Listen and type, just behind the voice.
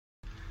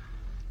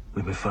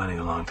We've been fighting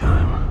a long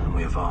time, and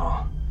we have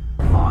all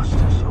lost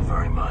so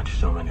very much,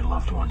 so many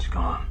loved ones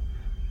gone.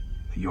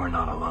 But you are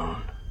not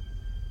alone.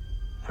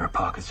 There are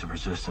pockets of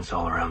resistance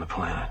all around the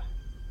planet.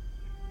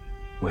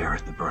 We are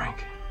at the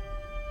brink.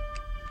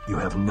 You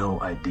have no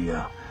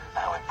idea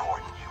how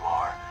important you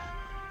are.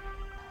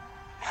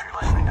 If you're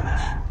listening to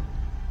this,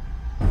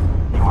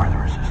 you are the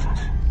resistance.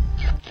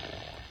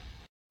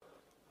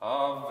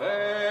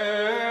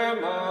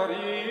 Ave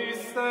Maria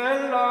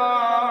Stella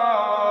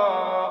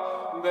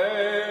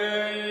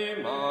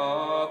Dei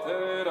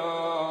Mater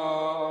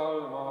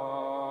Alma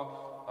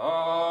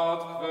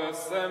ad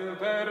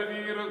semper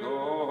Virgo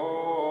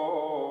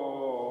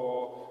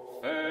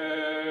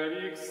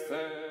Felix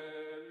te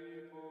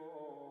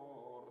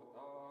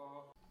porta.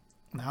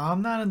 Now,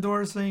 I'm not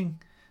endorsing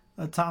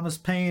Thomas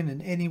Paine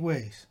in any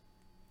ways.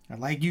 I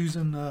like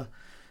using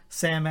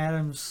Sam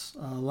Adams'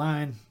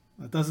 line.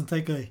 It doesn't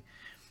take a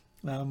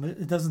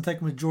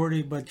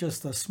majority, but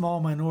just a small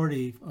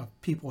minority of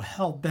people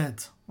hell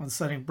bent on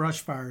setting brush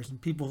fires in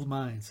people's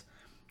minds.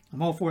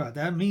 I'm all for that.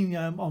 That means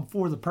I'm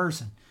for the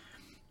person.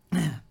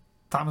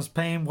 Thomas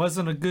Paine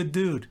wasn't a good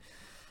dude,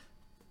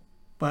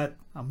 but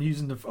I'm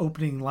using the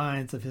opening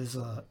lines of his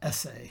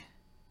essay.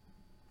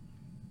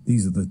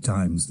 These are the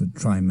times that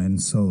try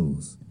men's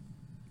souls.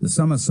 The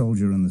summer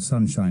soldier and the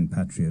sunshine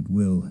patriot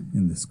will,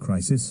 in this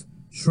crisis,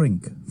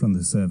 shrink from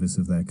the service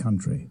of their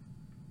country.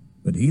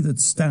 But he that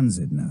stands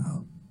it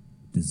now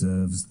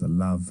deserves the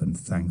love and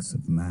thanks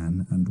of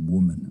man and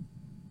woman.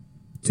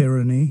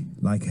 Tyranny,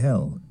 like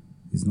hell,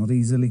 is not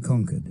easily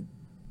conquered.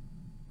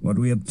 What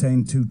we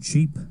obtain too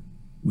cheap,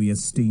 we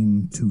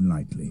esteem too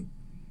lightly.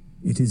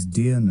 It is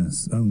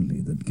dearness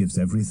only that gives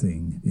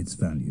everything its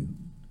value.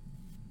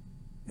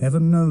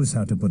 Heaven knows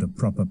how to put a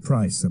proper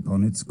price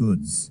upon its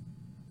goods,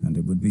 and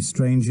it would be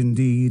strange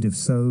indeed if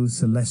so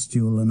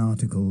celestial an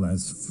article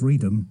as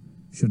freedom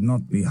should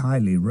not be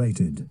highly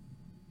rated.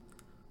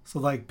 So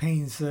like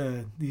Paine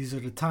said, these are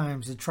the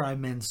times that try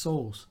men's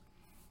souls.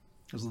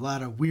 There's a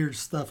lot of weird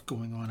stuff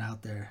going on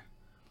out there.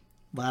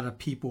 A lot of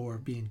people are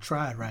being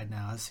tried right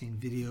now. I've seen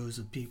videos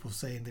of people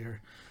saying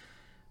they're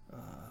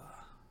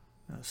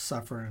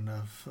suffering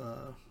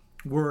of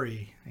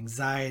worry,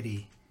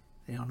 anxiety.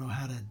 They don't know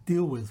how to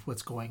deal with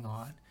what's going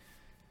on,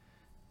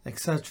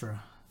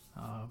 etc.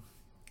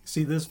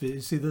 See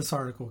this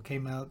article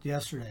came out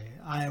yesterday.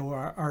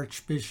 Iowa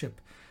Archbishop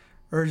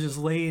urges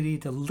laity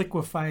to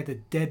liquefy the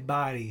dead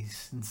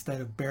bodies instead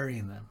of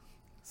burying them.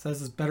 Says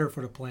it's better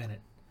for the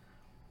planet.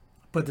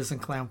 Put this in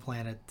Clown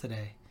Planet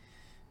today.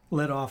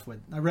 Let off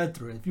with. I read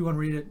through it. If you want to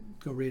read it,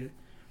 go read it.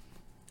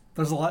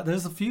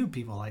 There's a few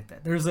people like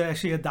that. There's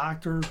actually a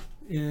doctor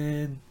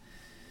in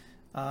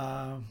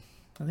I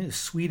think it's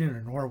Sweden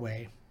or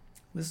Norway.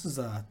 This is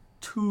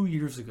 2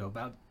 years ago,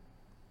 about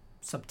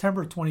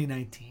September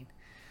 2019. I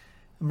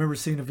remember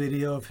seeing a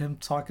video of him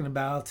talking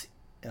about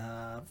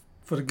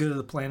for the good of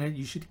the planet,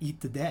 you should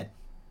eat the dead.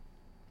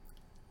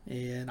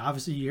 And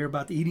obviously you hear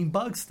about the eating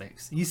bugs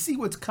things. You see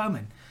what's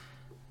coming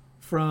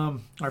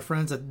from our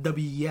friends at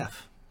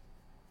WEF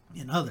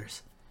and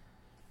others.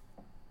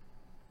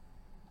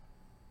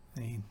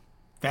 The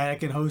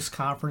Vatican hosts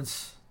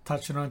conference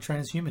touching on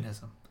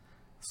transhumanism.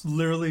 It's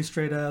literally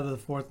straight out of the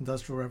Fourth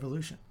Industrial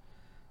Revolution.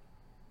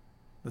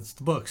 That's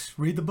the books.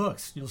 Read the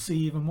books. You'll see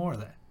even more of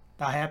that.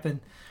 That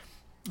happened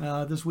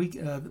this week.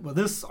 Well,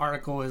 this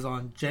article is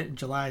on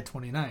July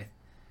 29th.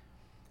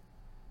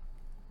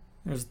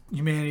 There's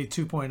Humanity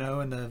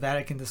 2.0 and the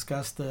Vatican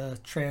discussed the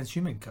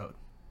transhuman code.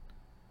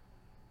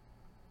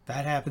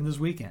 That happened this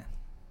weekend.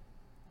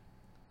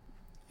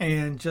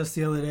 And just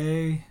the other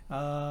day,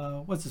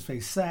 what's his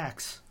face?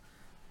 Sachs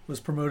was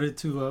promoted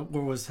to,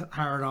 or was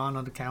hired on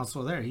the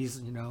council there.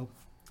 He's,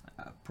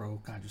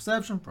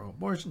 pro-contraception,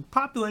 pro-abortion,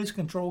 population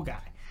control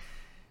guy.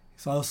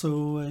 He's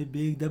also a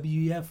big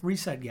WEF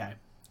reset guy.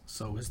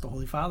 So is the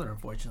Holy Father,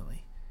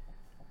 unfortunately.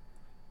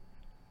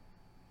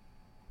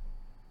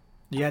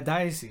 You got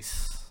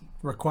diocese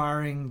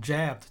requiring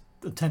jab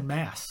to attend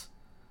Mass.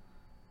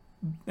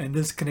 And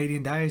this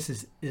Canadian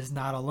diocese is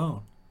not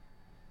alone.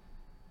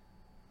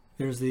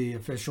 There's the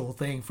official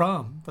thing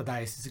from the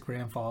Diocese of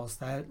Grand Falls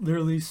that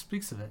literally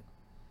speaks of it.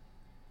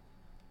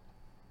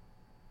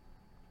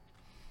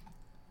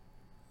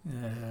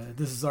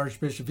 This is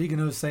Archbishop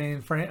Vigano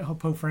saying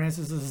Pope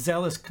Francis is a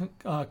zealous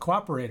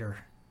cooperator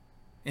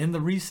in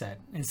the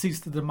reset and seeks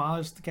to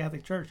demolish the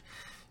Catholic Church.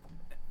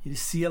 You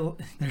see,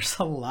 there's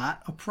a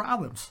lot of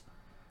problems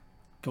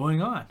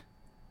going on.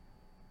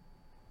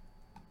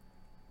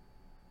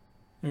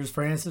 There's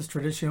Francis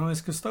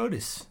Traditionis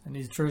Custodes and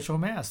his traditional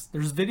mass.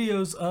 There's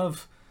videos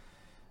of,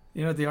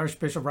 the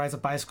Archbishop rides a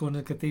bicycle in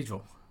the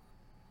cathedral.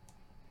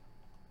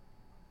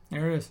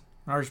 There it is.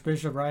 An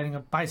Archbishop riding a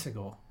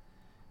bicycle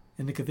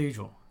in the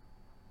cathedral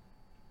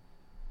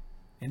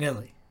in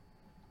Italy.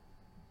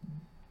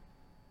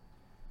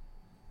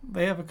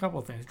 They have a couple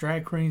of things.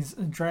 Drag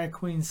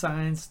queen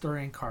signs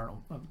during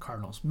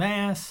Cardinals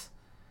Mass.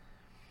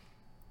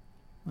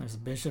 There's a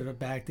bishop that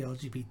backed the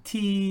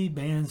LGBT,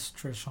 bans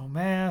traditional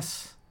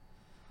Mass.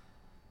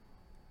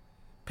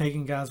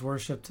 pagan gods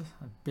worshipped, a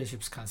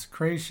bishop's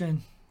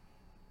consecration.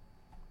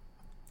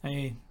 I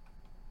mean,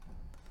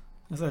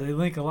 so they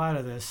link a lot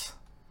of this.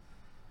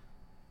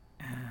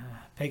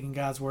 Pagan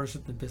gods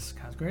worshipped, the bishop's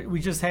consecration.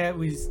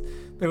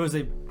 There was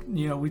a,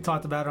 we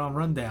talked about it on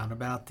Rundown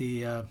about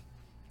the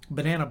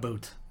banana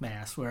boat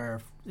mass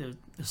where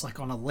it's like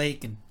on a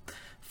lake and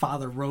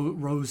Father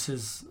rows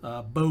his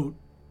boat.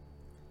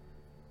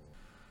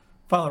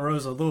 Father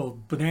rows a little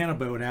banana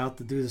boat out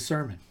to do the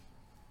sermon.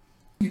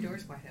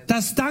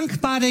 Das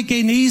dankbare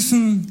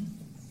Genießen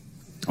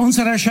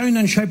unserer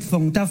schönen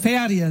Schöpfung, der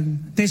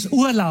Ferien, des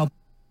Urlaubs.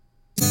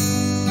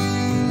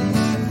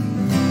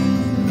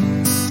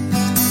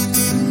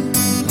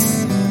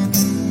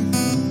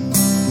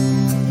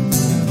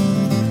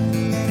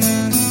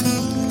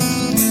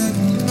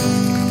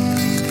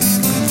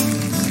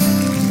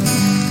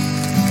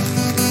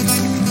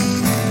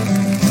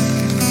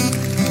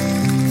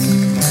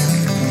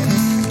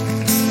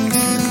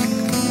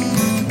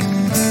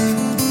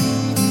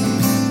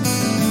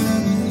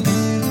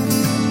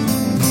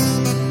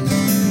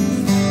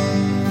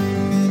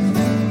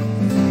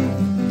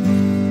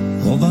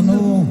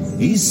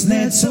 Ist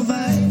nicht so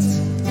weit,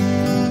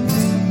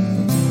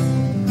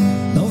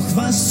 doch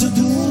was zu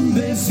tun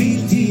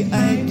befiehlt die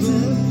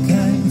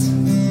Eitelkeit.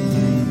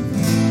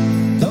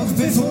 Doch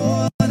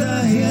bevor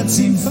der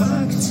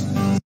Herzinfarkt.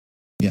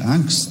 Ihr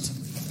Angst,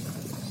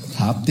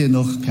 habt ihr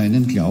noch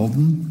keinen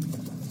Glauben?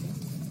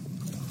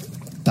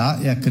 Da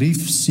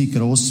ergriff sie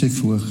große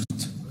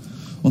Furcht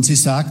und sie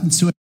sagten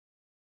zu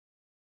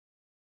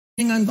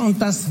und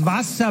das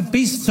Wasser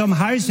bis zum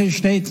Halse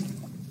steht.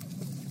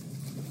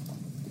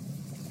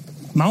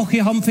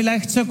 Manche haben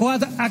vielleicht sogar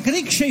ein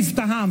Kriegsschiff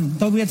daheim.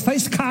 Da wird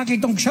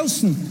festgehagelt und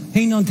geschossen,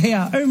 hin und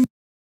her.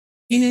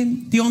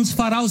 Ihnen, die uns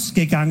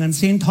vorausgegangen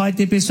sind,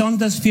 heute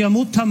besonders für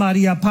Mutter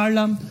Maria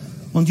Pallam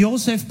und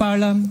Josef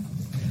Pallam,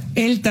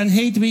 Eltern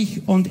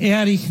Hedwig und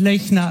Erich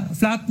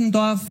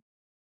Lechner-Flattendorf,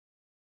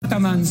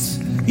 Vatermanns,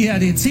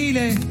 ihre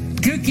Ziele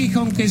glücklich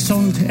und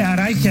gesund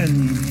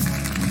erreichen.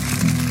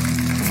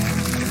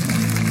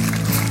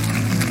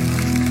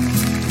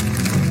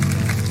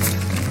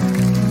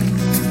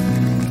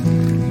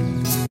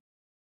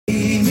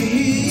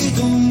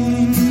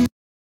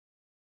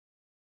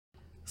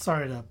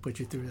 Sorry to put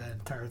you through that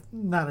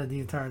not the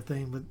entire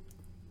thing, but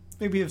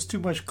maybe it was too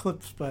much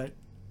clips, but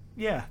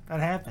yeah, that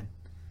happened.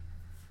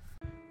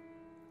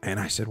 And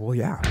I said, well,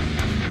 yeah,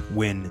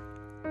 when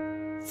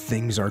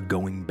things are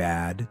going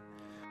bad,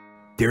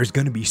 there's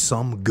going to be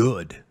some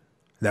good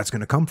that's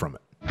going to come from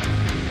it.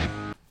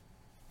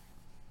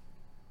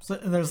 So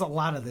there's a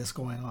lot of this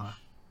going on.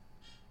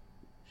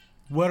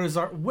 What is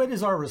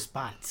our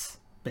response,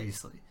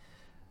 basically?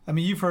 I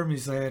mean, you've heard me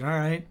say it, all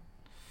right.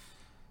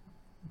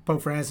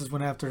 Pope Francis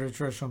went after the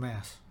traditional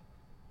mass.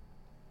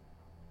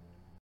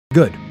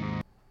 Good.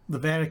 The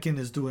Vatican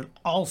is doing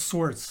all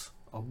sorts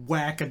of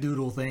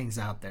wackadoodle things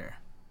out there.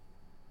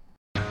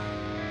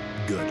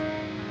 Good.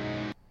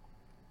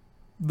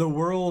 The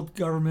world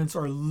governments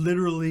are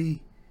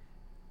literally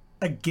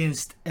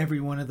against every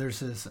one of their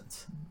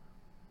citizens.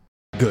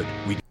 Good.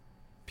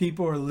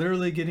 People are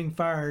literally getting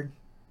fired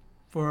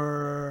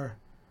for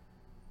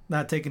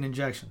not taking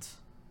injections.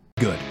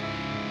 Good.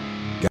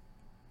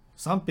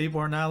 Some people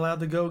are not allowed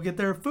to go get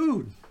their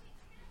food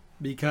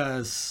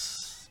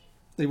because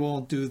they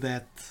won't do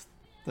that,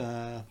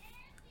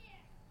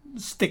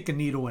 stick a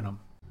needle in them.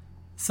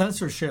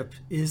 Censorship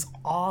is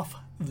off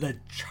the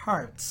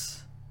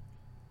charts.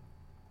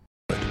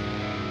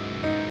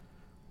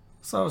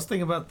 So I was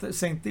thinking about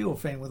St.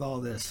 Theophane with all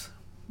this.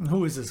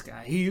 Who is this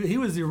guy? He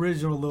was the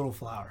original Little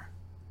Flower.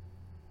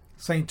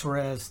 St.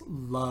 Therese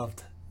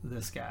loved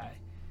this guy.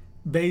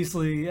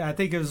 Basically, I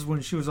think it was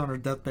when she was on her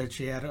deathbed,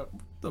 she had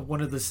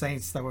one of the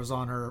saints that was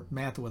on her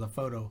mantle with a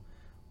photo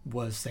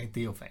was St.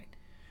 Theophane.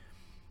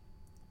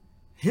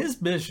 His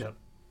bishop,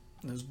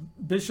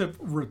 Bishop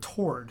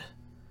Retord,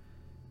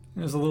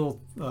 there's a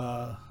little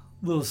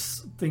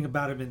thing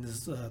about him in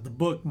this, the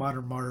book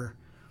Modern Martyr.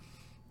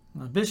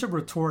 Bishop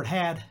Retord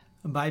had,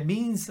 by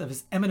means of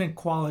his eminent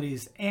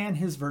qualities and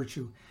his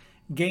virtue,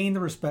 gained the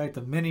respect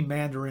of many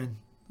Mandarin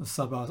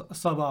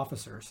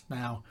sub-officers.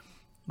 Now,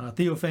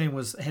 Theophane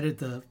was headed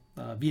to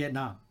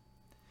Vietnam.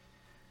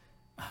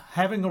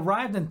 Having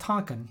arrived in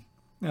Tonkin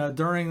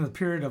during the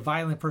period of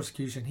violent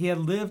persecution, he had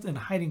lived in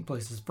hiding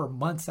places for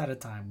months at a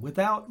time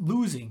without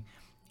losing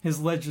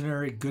his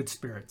legendary good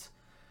spirits.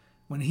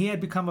 When he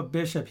had become a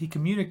bishop, he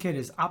communicated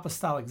his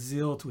apostolic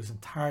zeal to his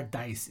entire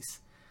diocese.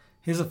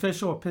 His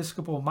official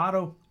episcopal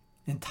motto,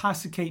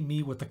 "Intoxicate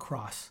me with the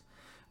cross,"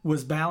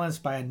 was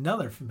balanced by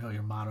another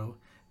familiar motto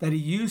that he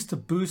used to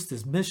boost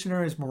his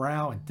missionaries'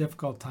 morale in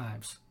difficult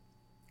times.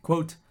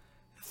 Quote,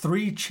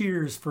 3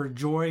 cheers for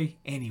joy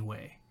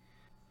anyway.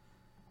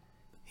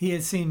 He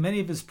had seen many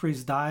of his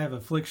priests die of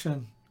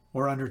affliction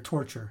or under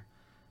torture,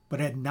 but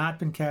had not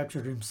been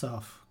captured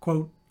himself.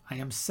 Quote, I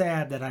am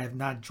sad that I have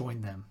not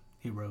joined them,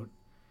 he wrote.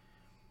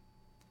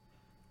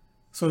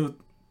 So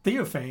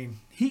Theophane,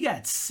 he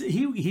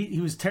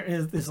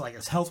was like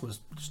his health was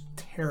just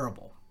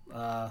terrible.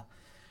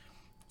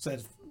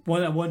 Said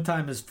One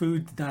time his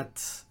food did not,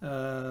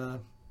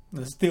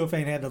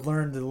 Theophane had to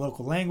learn the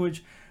local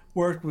language,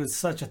 worked with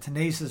such a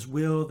tenacious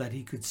will that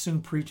he could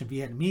soon preach in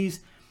Vietnamese.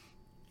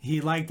 He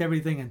liked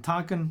everything in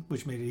Tonkin,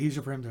 which made it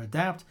easier for him to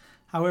adapt.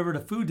 However, the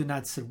food did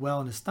not sit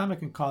well in his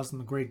stomach and caused him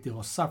a great deal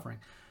of suffering.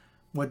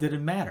 What did it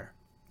matter?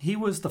 He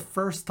was the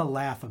first to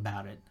laugh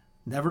about it.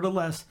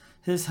 Nevertheless,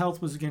 his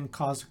health was again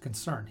cause of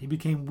concern. He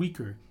became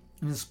weaker,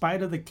 and in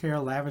spite of the care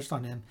lavished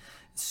on him,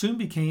 soon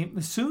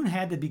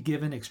had to be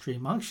given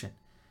extreme unction.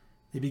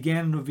 They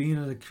began a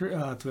novena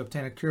to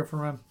obtain a cure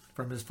for him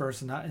from his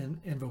first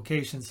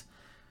invocations.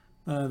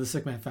 The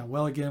sick man found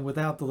well again.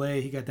 Without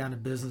delay, he got down to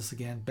business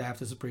again,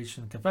 baptism,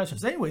 preaching, and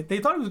confessions. Anyway, they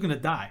thought he was going to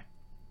die.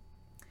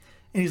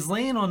 And he's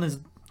laying on his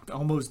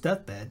almost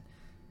deathbed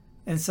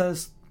and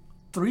says,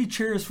 3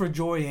 cheers for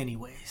joy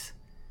anyways.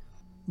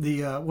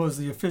 The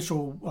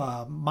official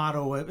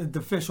motto, the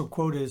official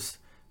quote is,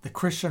 the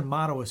Christian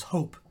motto is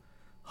hope.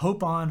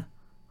 Hope on,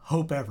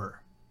 hope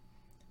ever.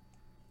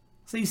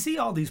 So you see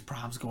all these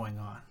problems going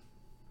on.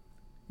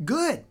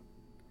 Good.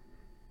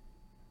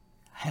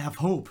 Have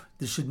hope.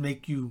 This should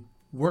make you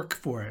work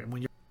for it.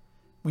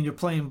 When you're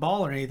playing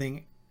ball or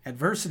anything,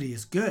 adversity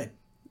is good.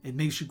 It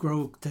makes you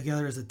grow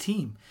together as a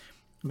team.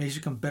 It makes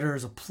you become better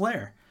as a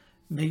player.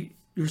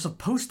 You're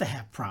supposed to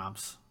have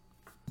problems.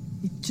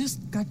 It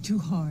just got too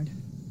hard.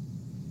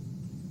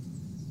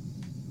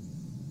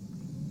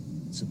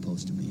 It's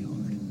supposed to be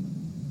hard.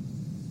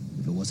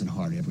 If it wasn't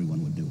hard,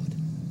 everyone would do it.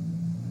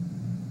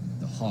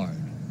 The hard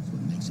is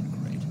what makes it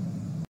great.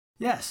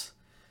 Yes.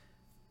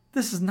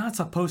 This is not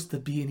supposed to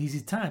be an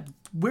easy time.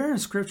 Where in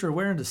Scripture,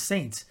 where in the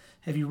saints,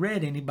 have you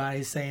read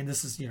anybody saying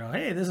this is,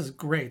 hey, this is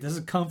great, this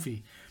is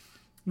comfy?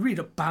 You read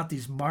about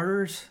these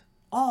martyrs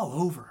all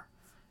over.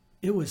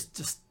 It was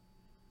just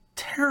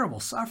terrible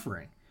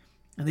suffering.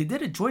 And they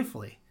did it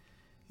joyfully.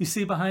 You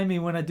see behind me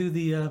when I do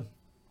the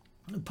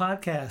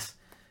podcast,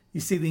 you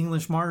see the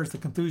English martyrs, the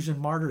Confucian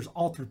martyrs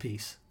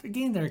altarpiece. They're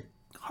getting their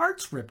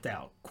hearts ripped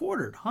out,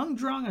 quartered, hung,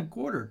 drawn, and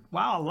quartered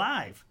while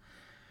alive.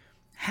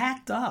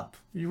 Hacked up.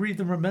 You read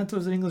the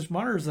mementos of English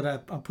martyrs that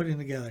I'm putting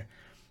together.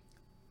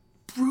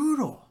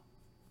 Brutal.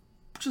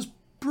 Just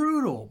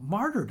brutal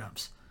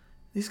martyrdoms.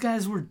 These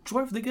guys were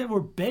joyful. They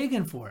were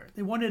begging for it.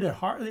 They wanted it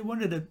hard. They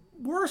wanted it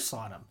worse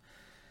on them.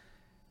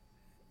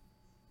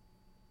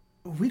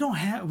 We don't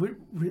have,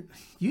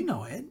 you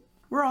know it.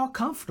 We're all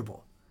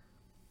comfortable.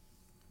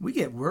 We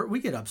get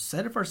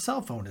upset if our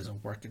cell phone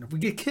isn't working. If we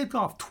get kicked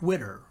off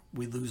Twitter,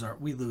 we lose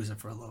it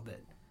for a little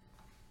bit.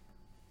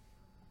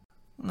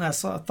 I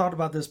thought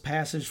about this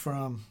passage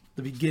from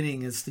the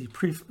beginning. It's the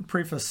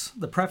preface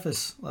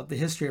of the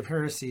History of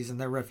Heresies and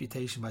Their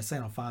Refutation by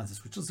St.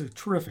 Alphonsus, which is a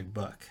terrific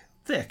book.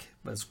 Thick,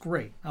 but it's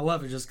great. I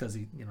love it just because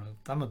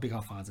I'm a big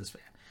Alphonsus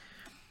fan.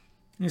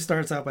 And he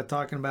starts out by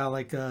talking about,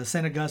 like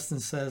St.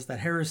 Augustine says, that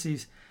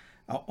heresies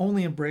are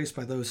only embraced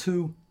by those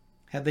who,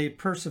 had they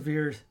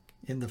persevered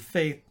in the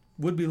faith,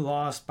 would be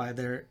lost by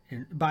the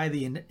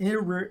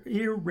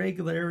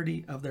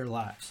irregularity of their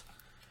lives.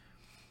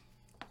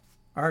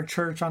 Our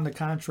church, on the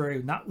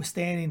contrary,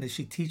 notwithstanding that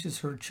she teaches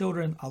her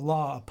children a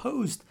law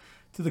opposed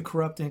to the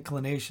corrupt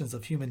inclinations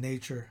of human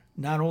nature,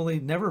 not only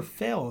never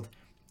failed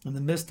in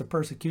the midst of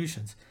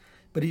persecutions,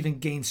 but even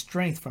gained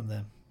strength from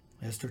them.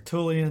 As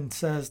Tertullian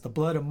says, the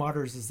blood of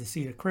martyrs is the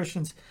seed of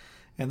Christians,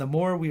 and the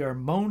more we are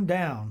mown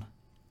down,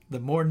 the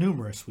more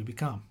numerous we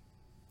become.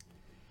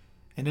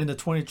 And in the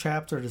 20th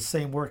chapter of the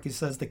same work, he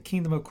says, the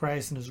kingdom of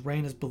Christ and his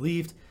reign is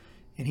believed,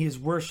 and he is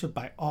worshipped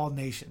by all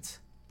nations.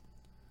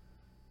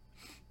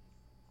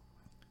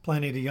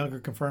 Pliny the Younger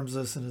confirms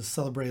this in his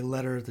celebrated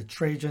letter to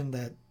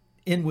Trajan,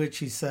 in which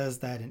he says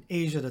that in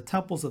Asia the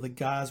temples of the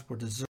gods were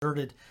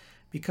deserted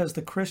because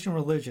the Christian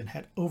religion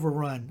had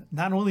overrun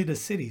not only the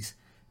cities,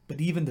 but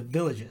even the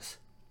villages.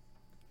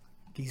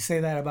 Can you say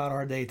that about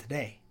our day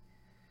today?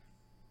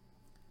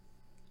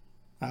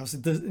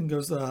 Obviously,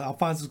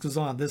 Alphonsus goes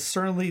on, this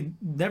certainly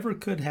never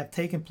could have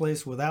taken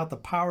place without the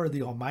power of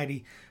the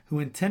Almighty, who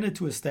intended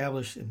to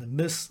establish in the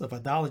midst of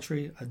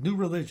idolatry a new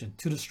religion,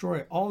 to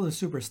destroy all the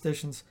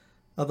superstitions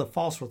of the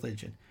false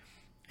religion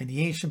and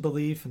the ancient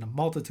belief in a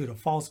multitude of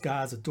false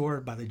gods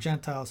adored by the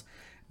Gentiles,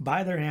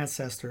 by their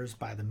ancestors,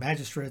 by the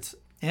magistrates,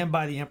 and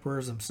by the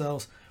emperors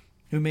themselves,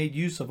 who made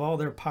use of all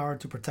their power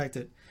to protect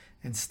it.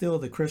 And still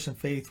the Christian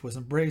faith was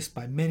embraced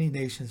by many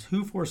nations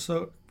who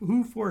forsook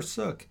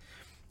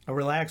a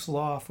relaxed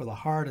law for the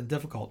hard and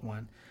difficult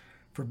one,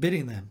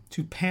 forbidding them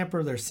to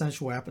pamper their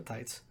sensual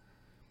appetites.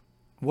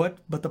 What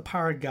but the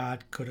power of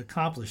God could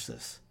accomplish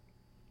this?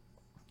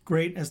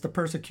 Great as the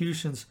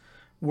persecutions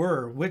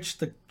were which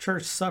the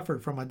church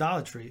suffered from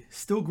idolatry,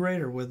 still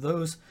greater were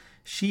those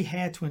she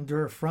had to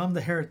endure from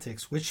the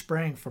heretics which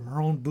sprang from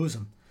her own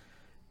bosom,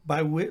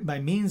 by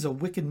means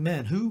of wicked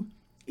men who,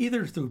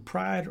 either through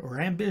pride or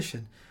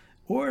ambition,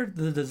 or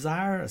the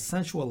desire of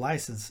sensual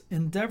license,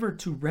 endeavored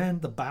to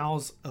rend the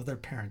bowels of their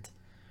parent.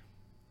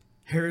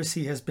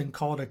 Heresy has been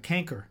called a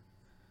canker.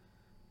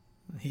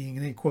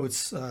 He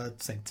quotes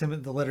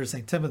the letter of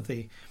St.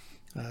 Timothy,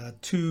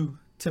 2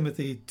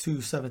 Timothy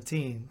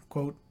 2:17,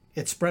 quote,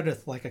 it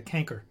spreadeth like a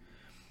canker.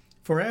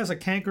 For as a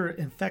canker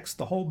infects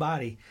the whole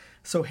body,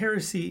 so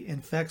heresy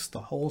infects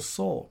the whole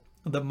soul,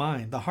 the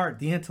mind, the heart,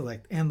 the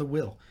intellect, and the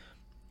will.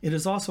 It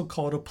is also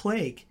called a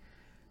plague,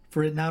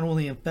 for it not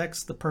only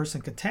infects the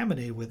person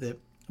contaminated with it,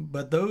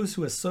 but those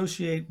who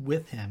associate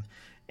with him.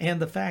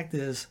 And the fact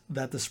is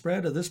that the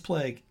spread of this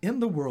plague in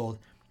the world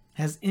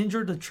has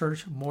injured the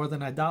church more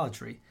than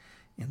idolatry,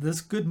 and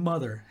this good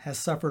mother has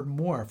suffered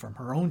more from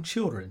her own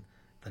children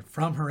than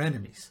from her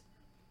enemies.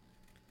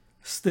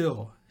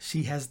 Still,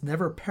 she has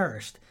never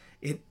perished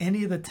in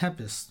any of the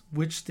tempests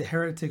which the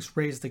heretics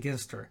raised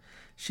against her.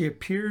 She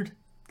appeared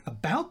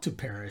about to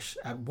perish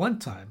at one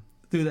time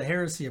through the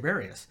heresy of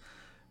Arius,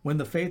 when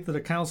the faith of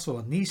the council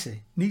of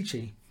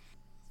Nietzsche,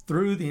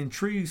 through the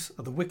intrigues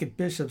of the wicked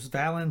bishops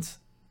Valens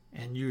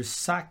and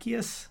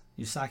Eusachius,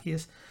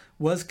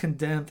 was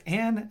condemned,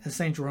 and, as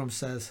St. Jerome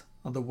says,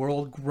 the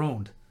world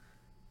groaned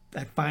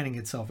at finding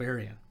itself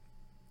Arian.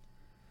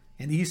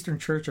 And the Eastern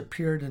Church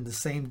appeared in the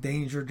same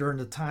danger during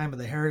the time of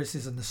the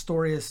heresies of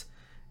Nestorius,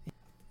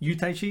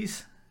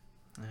 Eutyches,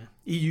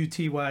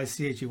 Eutyches,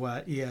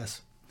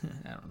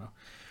 I don't know.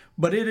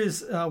 But it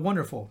is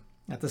wonderful,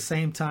 at the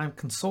same time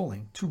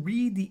consoling, to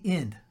read the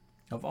end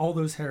of all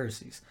those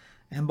heresies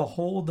and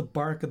behold the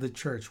bark of the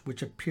church,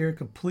 which appeared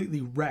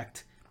completely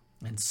wrecked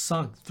and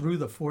sunk through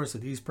the force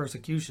of these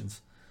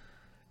persecutions,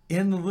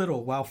 in the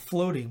little while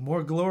floating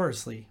more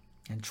gloriously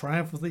and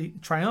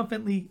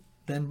triumphantly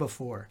than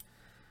before.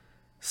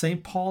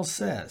 St. Paul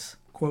says,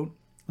 quote,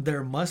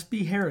 "There must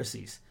be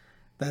heresies,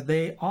 that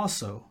they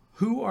also,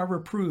 who are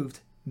reproved,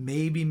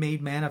 may be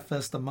made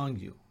manifest among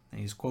you." And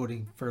he's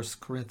quoting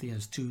 1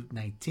 Corinthians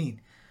 2:19.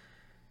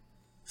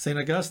 St.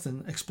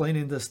 Augustine,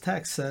 explaining this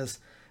text, says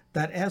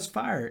that as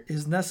fire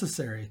is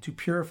necessary to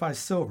purify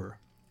silver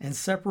and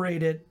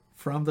separate it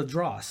from the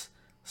dross,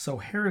 so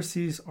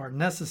heresies are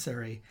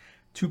necessary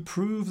to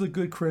prove the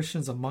good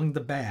Christians among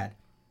the bad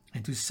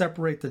and to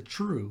separate the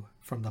true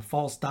from the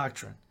false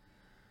doctrine.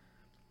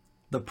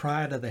 The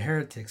pride of the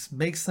heretics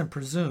makes them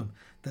presume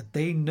that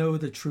they know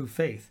the true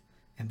faith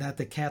and that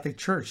the Catholic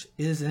Church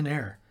is in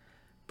error.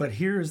 But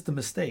here is the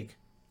mistake.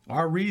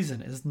 Our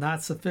reason is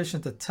not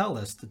sufficient to tell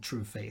us the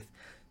true faith.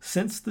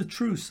 Since the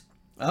truths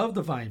of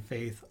divine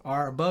faith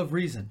are above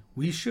reason,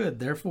 we should,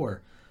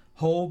 therefore,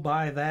 hold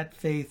by that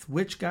faith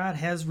which God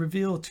has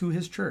revealed to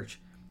his church,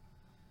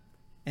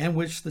 and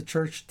which the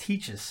church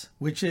teaches,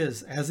 which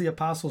is, as the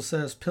apostle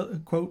says,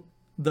 quote,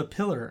 "the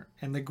pillar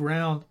and the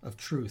ground of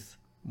truth."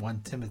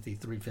 1 Timothy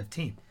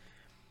 3:15.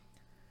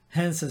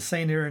 Hence, as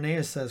St.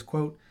 Irenaeus says,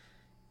 quote,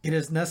 "It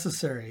is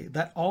necessary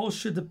that all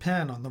should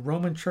depend on the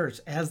Roman Church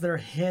as their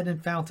head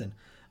and fountain.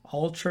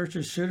 All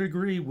churches should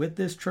agree with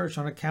this church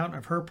on account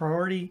of her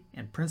priority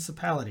and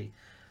principality.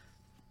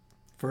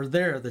 For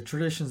there the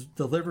traditions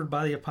delivered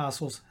by the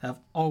apostles have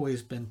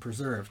always been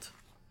preserved."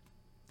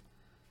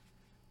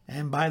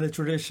 And by the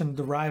tradition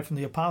derived from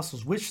the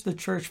apostles, which the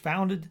church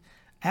founded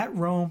at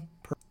Rome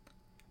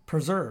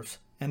preserves,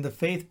 and the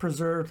faith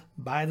preserved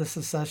by the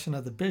succession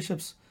of the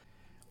bishops,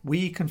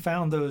 we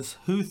confound those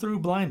who through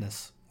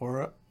blindness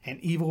or an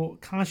evil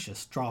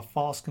conscience draw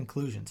false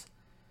conclusions.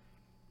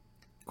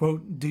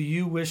 Quote, "Do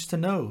you wish to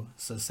know,"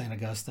 says St.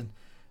 Augustine,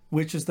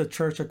 "which is the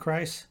church of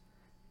Christ?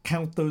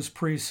 Count those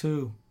priests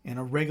who, in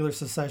a regular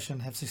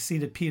succession, have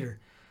succeeded Peter,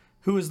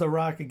 who is the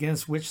rock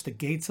against which the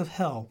gates of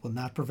hell will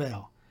not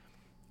prevail.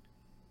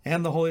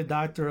 And the holy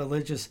doctor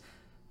Eligius."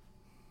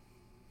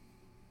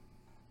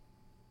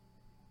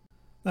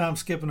 Now I'm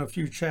skipping a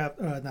few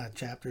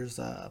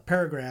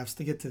paragraphs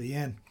to get to the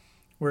end,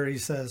 where he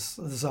says,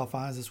 the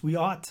Alphonsus, "We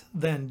ought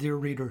then, dear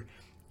reader,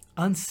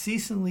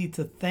 unceasingly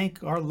to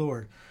thank our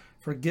Lord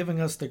for giving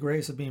us the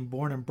grace of being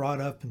born and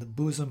brought up in the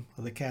bosom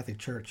of the Catholic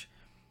Church."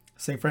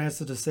 St.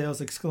 Francis de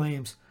Sales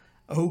exclaims,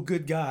 "O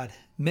good God,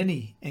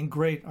 many and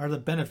great are the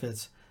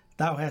benefits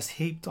thou hast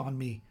heaped on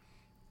me,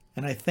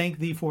 and I thank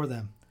thee for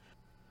them.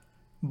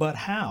 But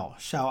how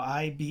shall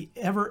I be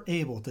ever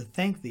able to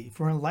thank thee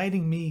for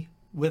enlightening me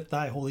with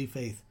thy holy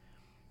faith?"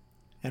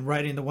 And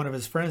writing to one of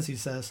his friends, he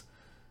says,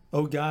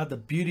 "O God, the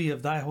beauty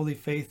of thy holy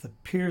faith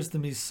appears to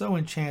me so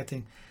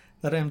enchanting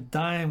that I am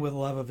dying with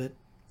love of it,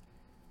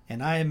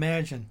 and I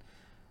imagine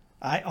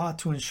I ought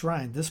to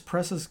enshrine this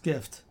precious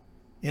gift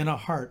in a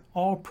heart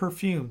all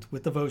perfumed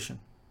with devotion."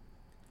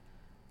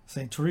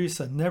 St.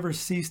 Teresa never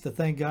ceased to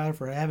thank God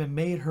for having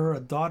made her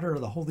a daughter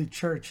of the Holy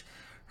Church.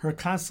 Her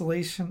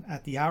consolation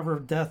at the hour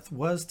of death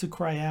was to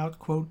cry out,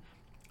 quote,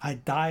 "I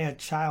die a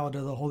child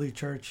of the Holy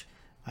Church.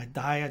 I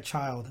die a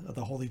child of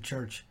the Holy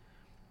Church."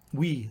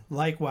 We,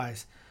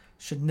 likewise,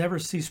 should never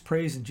cease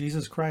praising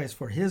Jesus Christ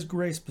for his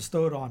grace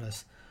bestowed on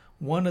us,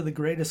 one of the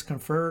greatest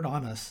conferred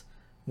on us,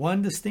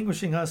 one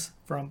distinguishing us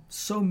from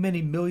so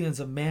many millions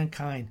of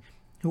mankind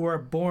who are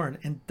born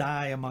and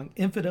die among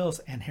infidels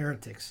and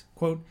heretics.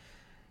 Quote,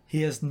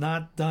 "He has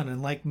not done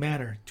in like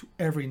manner to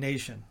every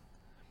nation."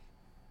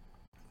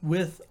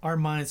 With our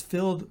minds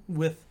filled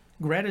with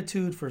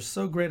gratitude for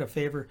so great a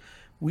favor,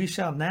 we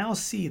shall now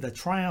see the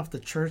triumph the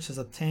Church has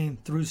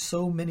obtained through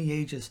so many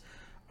ages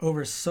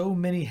over so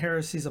many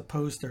heresies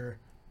opposed to her.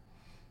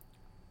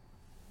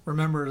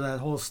 remember that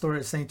whole story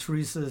of St.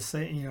 Teresa,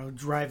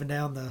 driving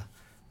down the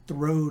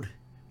road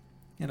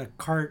in a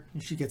cart,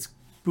 and she gets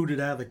booted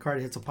out of the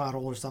cart, hits a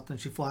pothole or something.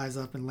 She flies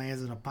up and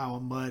lands in a pile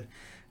of mud.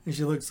 And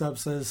she looks up,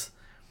 says,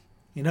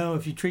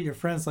 if you treat your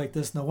friends like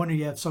this, no wonder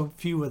you have so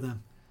few of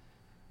them.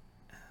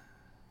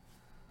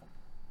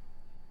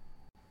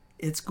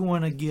 It's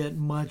going to get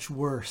much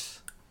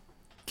worse.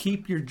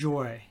 Keep your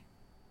joy.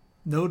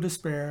 No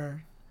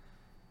despair.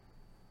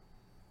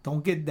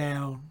 Don't get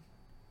down.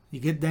 You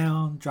get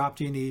down, drop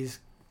to your knees,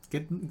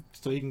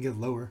 so you can get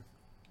lower.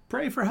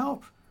 Pray for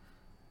help.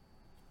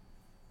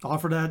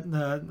 Offer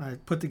that. I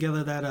put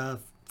together that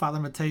Father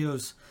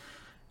Mateo's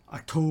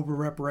October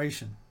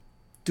reparation.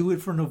 Do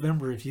it for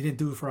November if you didn't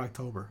do it for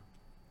October.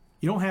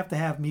 You don't have to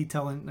have me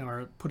telling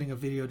or putting a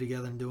video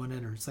together and doing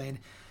it, or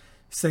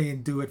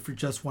saying do it for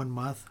just 1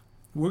 month.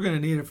 We're going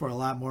to need it for a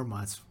lot more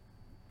months.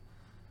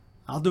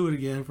 I'll do it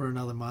again for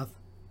another month.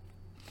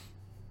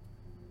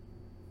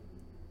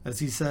 As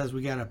he says,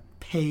 we got to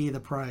pay the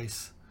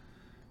price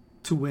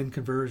to win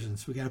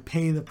conversions. We got to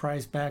pay the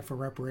price back for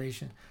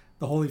reparation.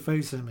 The Holy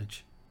Face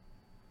image.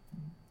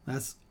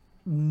 That's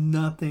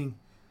nothing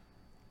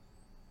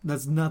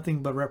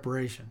but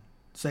reparation.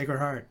 Sacred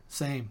Heart,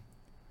 same.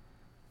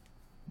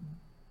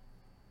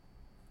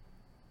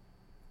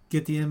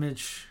 Get the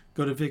image,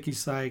 go to Vicky's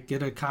site,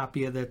 get a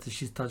copy of that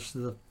she's touched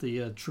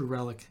the true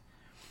relic.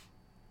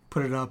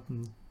 Put it up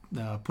and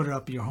put it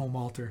up at your home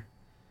altar.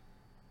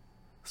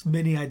 There's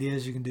many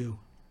ideas you can do.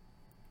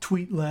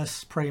 Tweet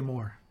less, pray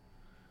more.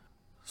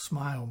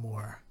 Smile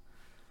more.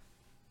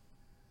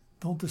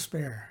 Don't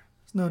despair.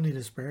 There's no need to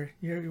despair.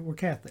 We're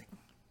Catholic.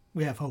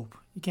 We have hope.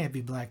 You can't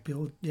be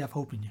black-pilled. You have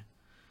hope in you.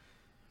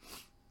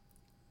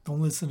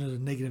 Don't listen to the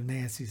negative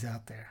Nancy's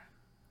out there.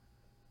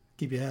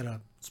 Keep your head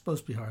up. It's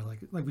supposed to be hard,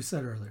 like we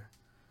said earlier.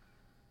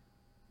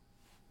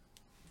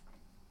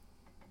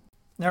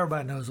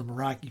 Everybody knows I'm a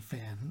Rocky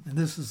fan, and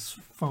this is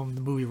from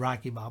the movie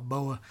Rocky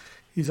Balboa.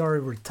 He's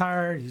already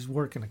retired. He's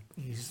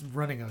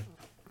running a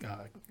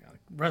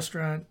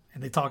restaurant,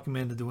 and they talk him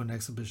into doing an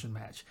exhibition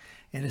match.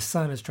 And his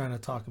son is trying to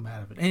talk him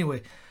out of it.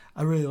 Anyway,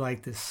 I really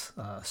like this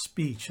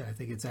speech. I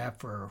think it's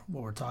apt for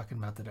what we're talking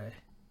about today.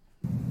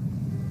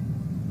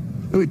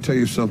 Let me tell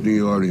you something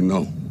you already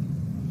know.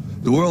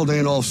 The world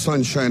ain't all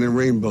sunshine and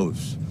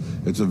rainbows.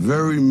 It's a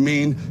very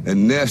mean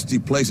and nasty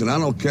place, and I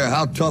don't care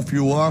how tough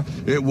you are,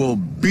 it will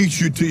beat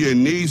you to your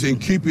knees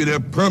and keep you there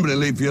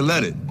permanently if you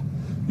let it.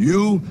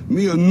 You,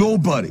 me, or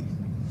nobody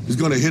is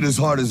gonna hit as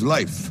hard as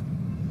life.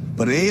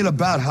 But it ain't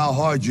about how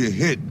hard you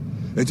hit.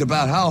 It's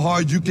about how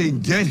hard you can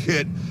get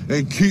hit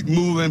and keep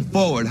moving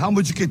forward. How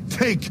much you can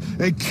take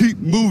and keep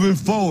moving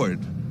forward.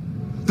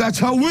 That's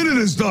how winning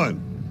is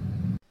done.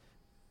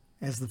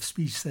 As the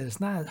speech said,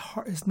 it's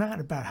not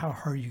about how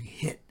hard you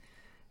hit.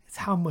 It's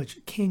how much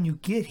can you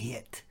get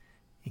hit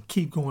and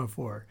keep going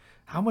forward.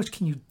 How much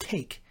can you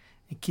take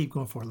and keep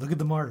going forward. Look at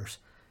the martyrs.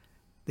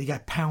 They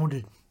got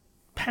pounded,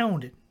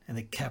 and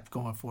they kept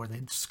going forward. They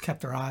just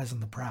kept their eyes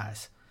on the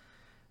prize.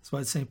 That's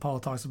why St.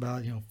 Paul talks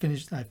about,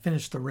 I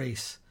finished the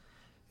race.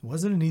 It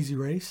wasn't an easy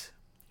race.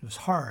 It was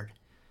hard,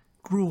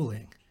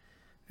 grueling.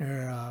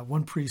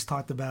 One priest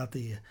talked about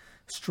the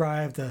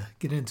strive to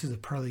get into the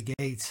pearly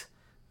gates,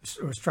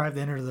 or strive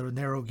to enter the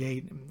narrow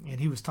gate, and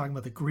he was talking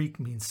about the Greek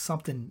means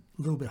something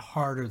a little bit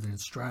harder than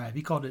strive.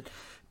 He called it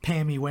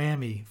pammy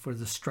whammy for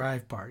the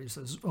strive part. He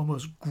says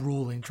almost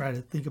grueling. Try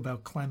to think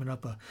about climbing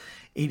up a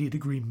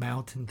 80-degree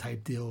mountain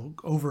type deal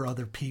over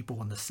other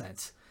people in the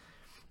sense.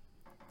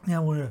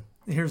 Now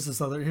here's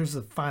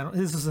the final.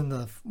 This is in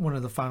one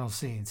of the final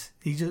scenes.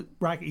 He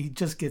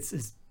just gets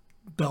his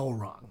bell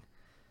rung.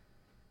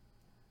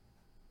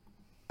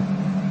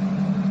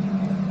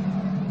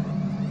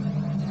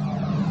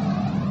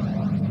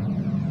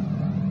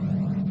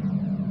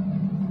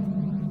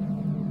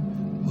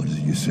 What is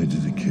it you said to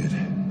the kid?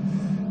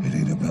 It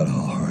ain't about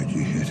how hard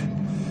you hit.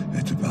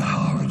 It's about how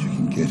hard you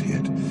can get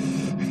hit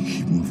and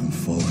keep moving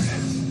forward.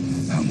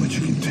 How much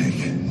you can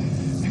take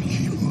and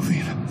keep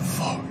moving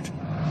forward.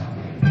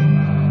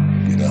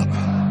 Get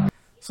up.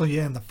 So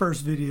yeah, in the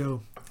first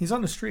video, he's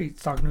on the street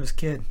talking to his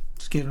kid,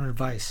 just giving him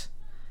advice.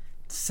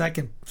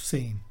 Second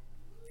scene,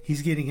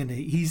 he's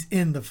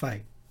in the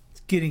fight.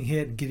 He's getting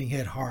hit and getting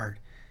hit hard.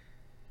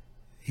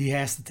 He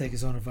has to take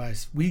his own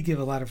advice. We give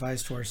a lot of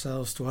advice to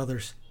ourselves, to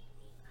others.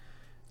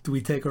 Do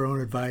we take our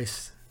own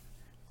advice?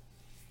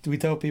 Do we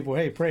tell people,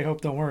 hey, pray, hope,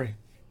 don't worry?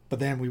 But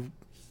then we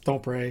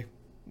don't pray,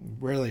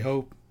 rarely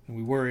hope, and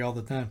we worry all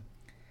the time.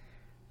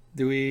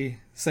 Do we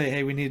say,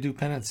 hey, we need to do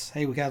penance?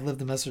 Hey, we got to live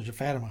the message of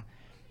Fatima.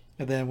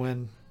 And then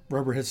when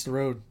rubber hits the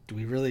road, do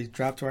we really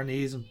drop to our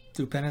knees and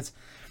do penance?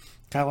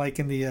 Kind of like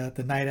in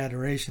the night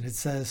adoration, it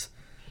says,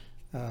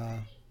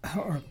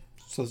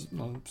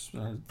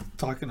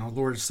 talking, our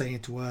Lord is saying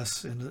to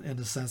us in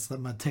the sense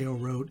that Mateo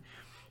wrote,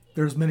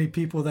 there's many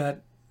people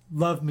that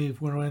love me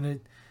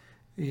when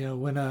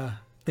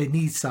they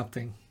need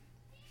something.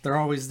 They're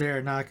always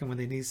there knocking when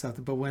they need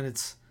something. But when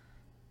it's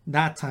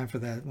not time for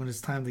that, when it's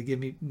time to give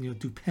me,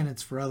 do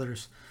penance for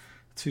others,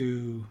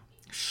 to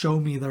show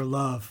me their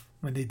love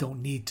when they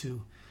don't need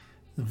to,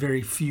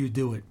 very few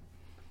do it.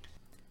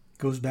 It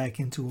goes back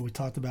into what we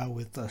talked about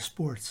with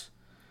sports.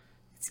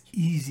 It's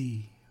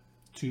easy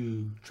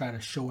to try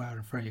to show out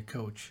in front of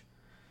your coach.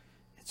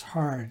 It's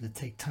hard to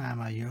take time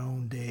out of your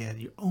own day, out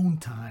of your own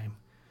time,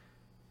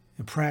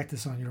 and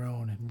practice on your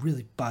own and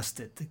really bust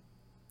it, to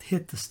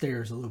hit the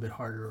stairs a little bit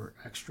harder or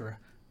extra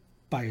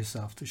by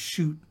yourself, to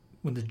shoot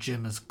when the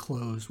gym is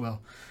closed.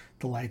 Well,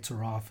 the lights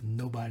are off and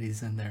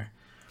nobody's in there.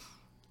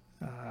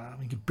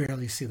 You can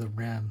barely see the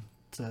rim,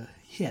 to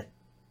hit,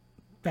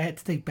 to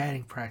take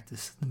batting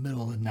practice in the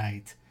middle of the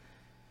night.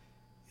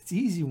 It's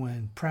easy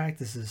when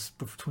practice is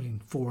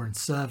between 4 and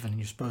 7 and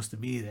you're supposed to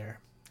be there.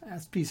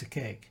 That's a piece of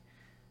cake.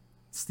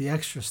 It's the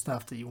extra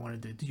stuff that you want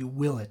to do. Do you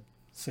will it?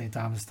 St.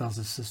 Thomas tells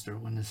his sister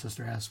when his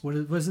sister asks, what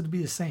is it to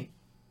be a saint?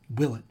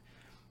 Will it.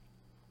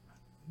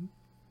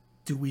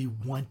 Do we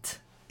want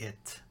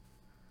it?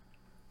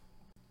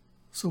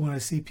 So when I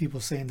see people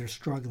saying they're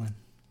struggling,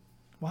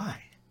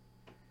 why?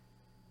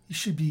 You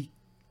should be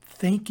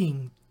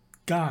thanking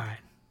God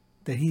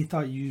that he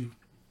thought you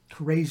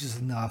courageous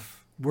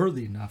enough,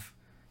 worthy enough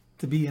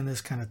to be in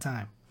this kind of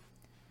time.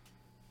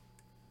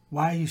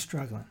 Why are you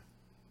struggling?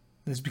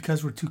 Is it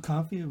because we're too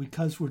comfy? Or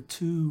because we're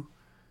too,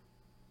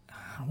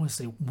 I don't want to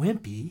say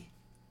wimpy,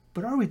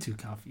 but are we too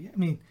comfy? I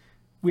mean,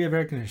 we have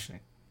air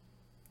conditioning.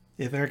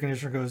 If air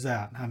conditioner goes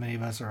out, how many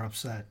of us are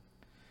upset?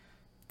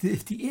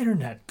 If the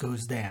internet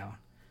goes down,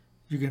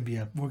 we're going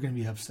to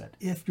be upset.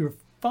 If your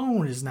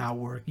phone is not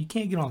working, you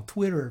can't get on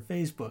Twitter or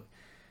Facebook,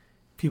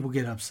 people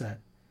get upset.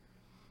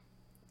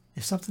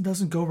 If something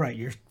doesn't go right,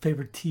 your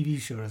favorite TV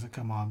show doesn't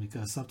come on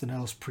because something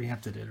else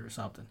preempted it or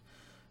something.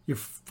 Your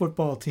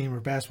football team or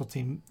basketball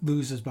team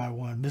loses by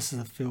 1, misses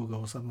a field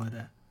goal, something like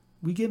that.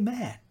 We get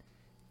mad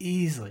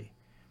easily.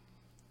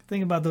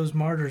 Think about those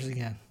martyrs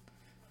again.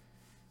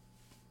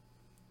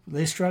 Were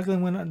they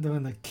struggling when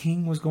the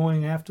king was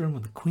going after him,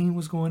 when the queen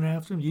was going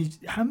after him?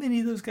 How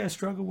many of those guys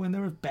struggled when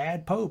there were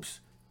bad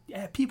popes?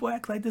 Yeah, people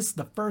act like this is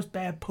the first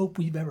bad pope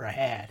we've ever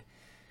had.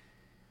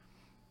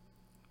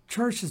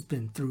 Church has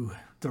been through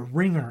the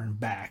ringer and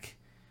back.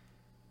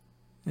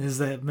 Is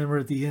that, remember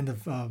at the end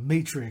of the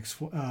Matrix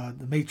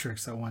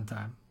at one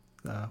time,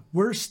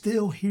 we're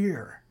still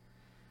here.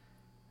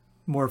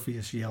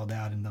 Morpheus yelled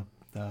out in the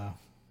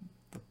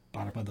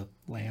bottom of the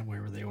land,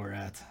 wherever they were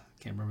at.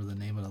 Can't remember the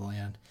name of the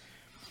land.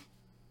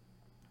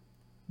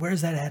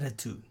 Where's that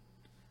attitude?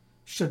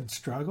 Shouldn't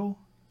struggle.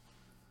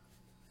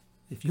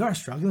 If you are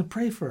struggling,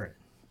 pray for it.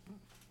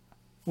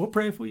 We'll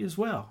pray for you as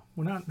well.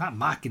 We're not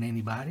mocking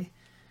anybody.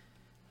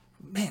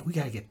 Man, we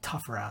got to get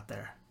tougher out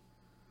there.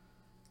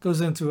 Goes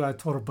into, I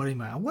told a buddy of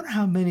mine, I wonder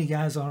how many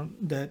guys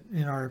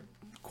in our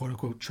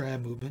quote-unquote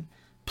trad movement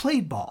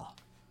played ball.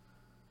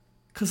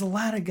 Because a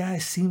lot of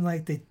guys seem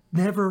like they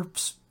never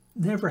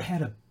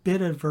had a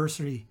bit of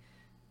adversity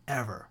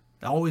ever.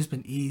 It's always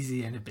been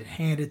easy and it been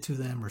handed to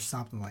them or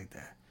something like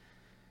that.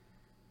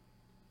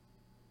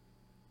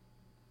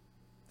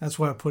 That's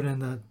why I put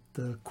in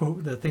the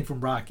quote, the thing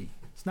from Rocky.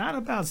 It's not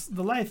about,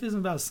 the life isn't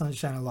about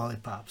sunshine and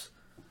lollipops.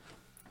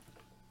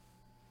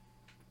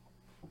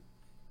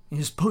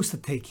 You're supposed to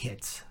take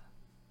hits.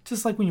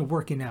 Just like when you're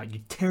working out,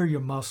 you tear your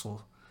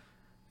muscle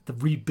to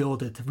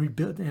rebuild it,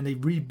 and they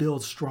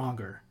rebuild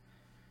stronger.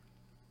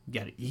 You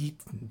got to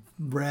eat, and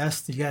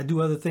rest. You got to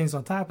do other things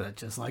on top of that,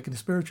 just like in the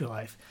spiritual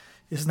life.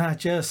 It's not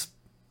just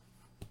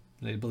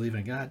they believe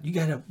in God. You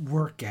got to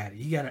work at it.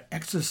 You got to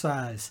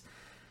exercise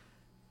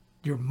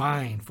your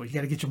mind. You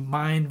got to get your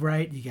mind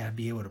right. You got to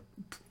be able to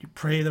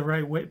pray the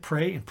right way.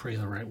 Pray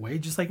the right way,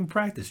 just like in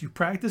practice. You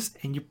practice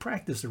and you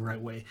practice the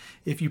right way.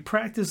 If you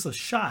practice a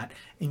shot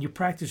and you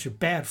practice your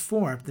bad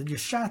form, then your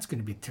shot's going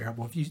to be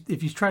terrible.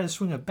 If you try to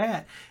swing a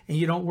bat and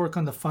you don't work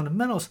on the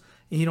fundamentals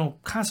and you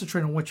don't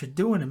concentrate on what you're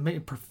doing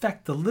and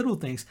perfect the little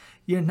things,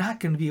 you're not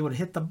going to be able to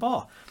hit the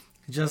ball.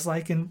 Just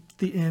like in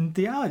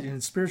theology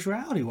and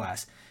spirituality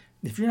wise,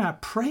 if you're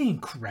not praying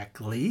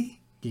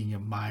correctly, getting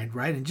your mind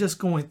right, and just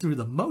going through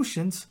the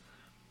motions,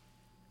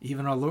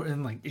 even our Lord,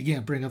 and like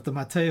again, bring up the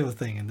Mateo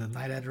thing and the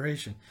night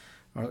adoration.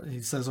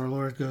 He says our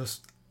Lord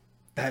goes,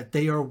 that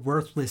they are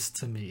worthless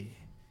to me.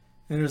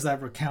 And there's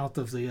that recount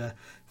of the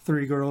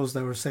 3 girls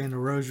that were saying the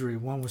rosary.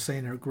 One was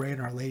saying they're great,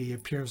 and Our Lady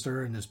appears to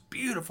her in this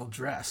beautiful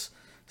dress,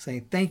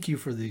 saying, "Thank you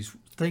for this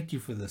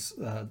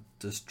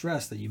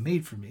dress that you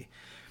made for me."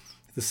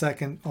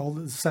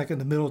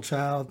 The middle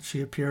child,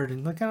 she appeared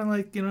in kind of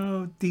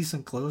like,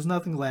 decent clothes,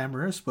 nothing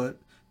glamorous, but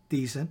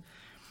decent.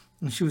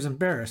 And she was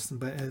embarrassed,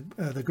 but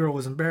the girl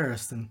was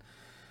embarrassed, and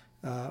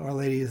Our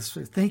Lady is,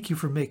 "Thank you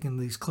for making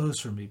these clothes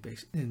for me."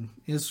 And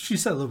she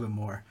said a little bit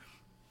more.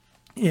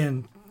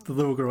 And the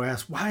little girl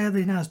asked, "Why are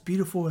they not as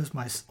beautiful as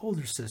my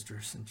older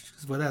sisters?" And she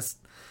goes, "Well, that's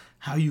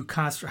how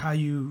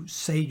you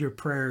say your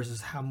prayers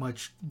is how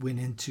much went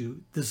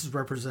into. This is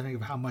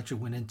representative of how much it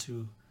went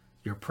into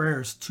your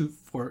prayers to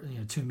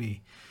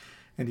me."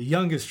 And the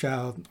youngest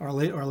child, Our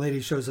Lady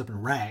shows up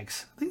in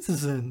rags. I think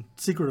this is in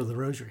Secret of the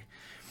Rosary.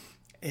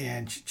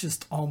 And she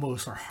just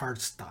almost, her heart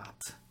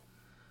stopped.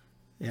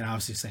 And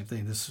obviously, same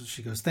thing.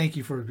 She goes, thank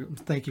you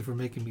for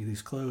making me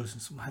these clothes.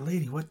 And so, my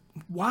lady,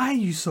 why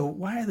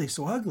are they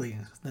so ugly?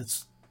 And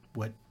that's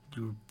what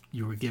you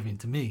were giving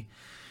to me.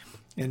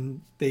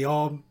 And it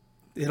all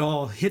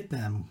hit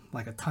them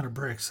like a ton of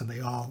bricks, and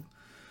they all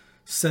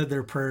said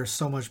their prayers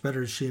so much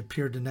better as she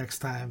appeared the next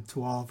time,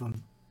 to all of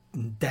them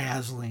in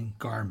dazzling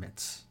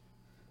garments.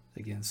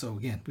 So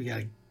we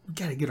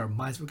gotta get our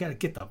minds, we gotta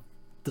get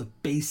the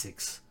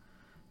basics,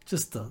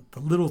 just the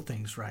little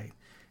things right.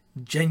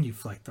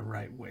 Genuflect the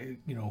right way,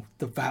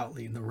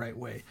 devoutly in the right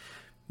way.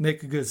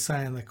 Make a good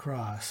sign of the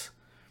cross.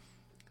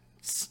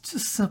 It's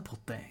just simple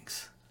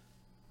things.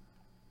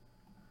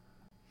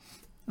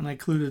 And I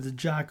included the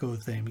Jocko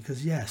thing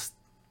because, yes,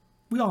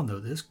 we all know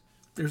this.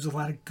 There's a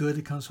lot of good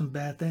that comes from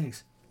bad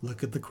things.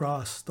 Look at the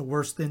cross. The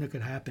worst thing that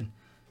could happen,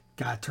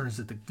 God turns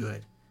it to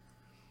good.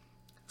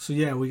 So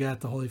yeah, we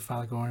got the Holy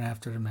Father going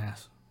after the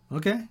Mass.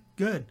 Okay,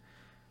 good.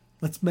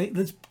 Let's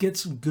get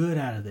some good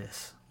out of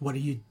this. What are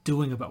you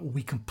doing about it? Are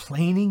we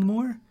complaining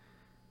more?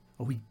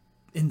 Are we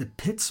in the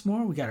pits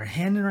more? We got our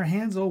hand in our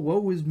hands. Oh,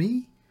 woe is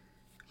me.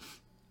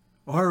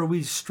 Or are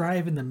we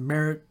striving to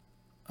merit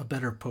a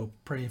better Pope,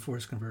 praying for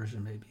his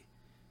conversion maybe?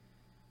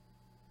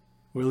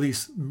 Or at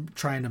least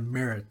trying to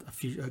merit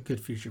a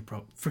good future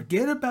Pope.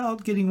 Forget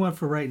about getting one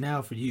for right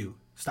now for you.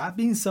 Stop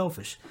being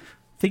selfish.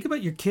 Think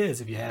about your kids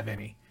if you have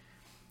any.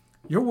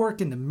 You're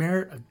working to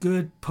merit a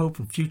good Pope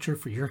and future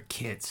for your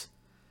kids.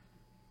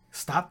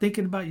 Stop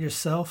thinking about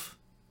yourself.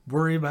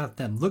 Worry about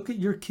them. Look at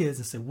your kids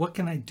and say, what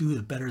can I do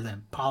to better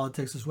them?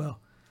 Politics as well.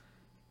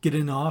 Get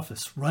in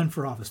office. Run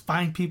for office.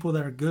 Find people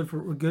that are good,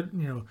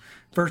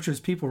 virtuous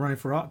people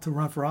to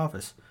run for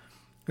office.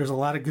 There's a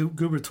lot of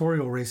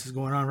gubernatorial races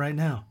going on right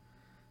now.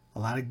 A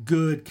lot of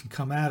good can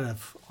come out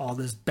of all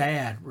this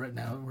bad right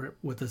now,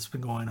 what's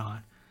been going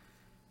on.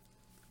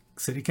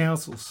 City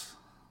councils,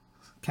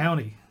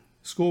 county,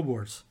 school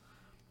boards.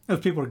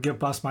 There's people that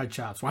bust my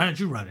chops. Why don't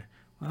you run it?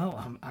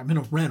 Well, I'm in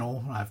a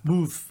rental. I've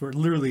moved for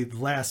literally the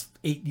last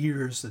 8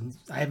 years, and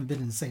I haven't been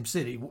in the same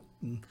city.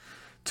 And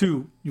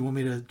 2, you want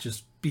me to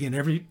just be in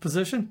every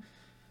position?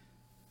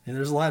 And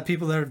there's a lot of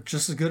people that are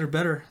just as good or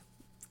better,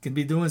 can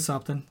be doing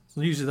something.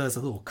 So usually that's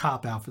a little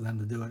cop-out for them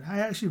to do it. I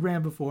actually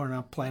ran before, and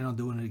I'm planning on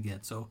doing it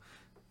again. So,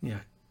 yeah,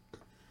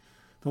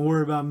 don't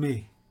worry about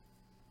me.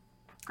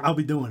 I'll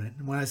be doing it.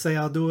 And when I say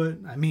I'll do it,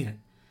 I mean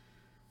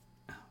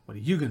it. What are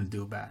you going to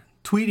do about it?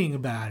 Tweeting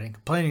about it and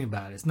complaining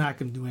about it is not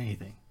going to do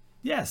anything.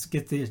 Yes,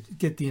 get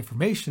the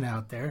information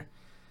out there,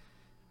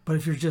 but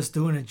if you're just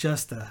doing it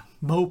just to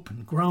mope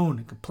and groan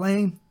and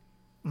complain,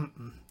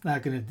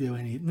 not going to do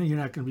any. You're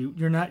not going to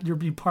be. You'll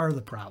be part of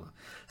the problem.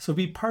 So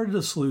be part of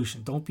the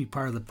solution. Don't be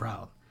part of the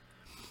problem.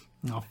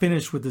 And I'll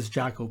finish with this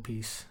Jocko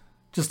piece,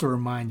 just to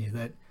remind you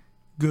that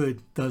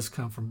good does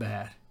come from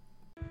bad.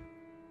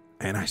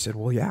 And I said,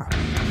 well, yeah.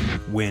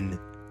 When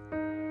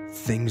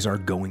things are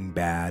going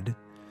bad,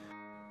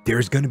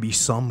 there's going to be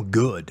some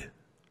good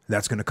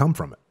that's going to come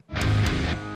from it.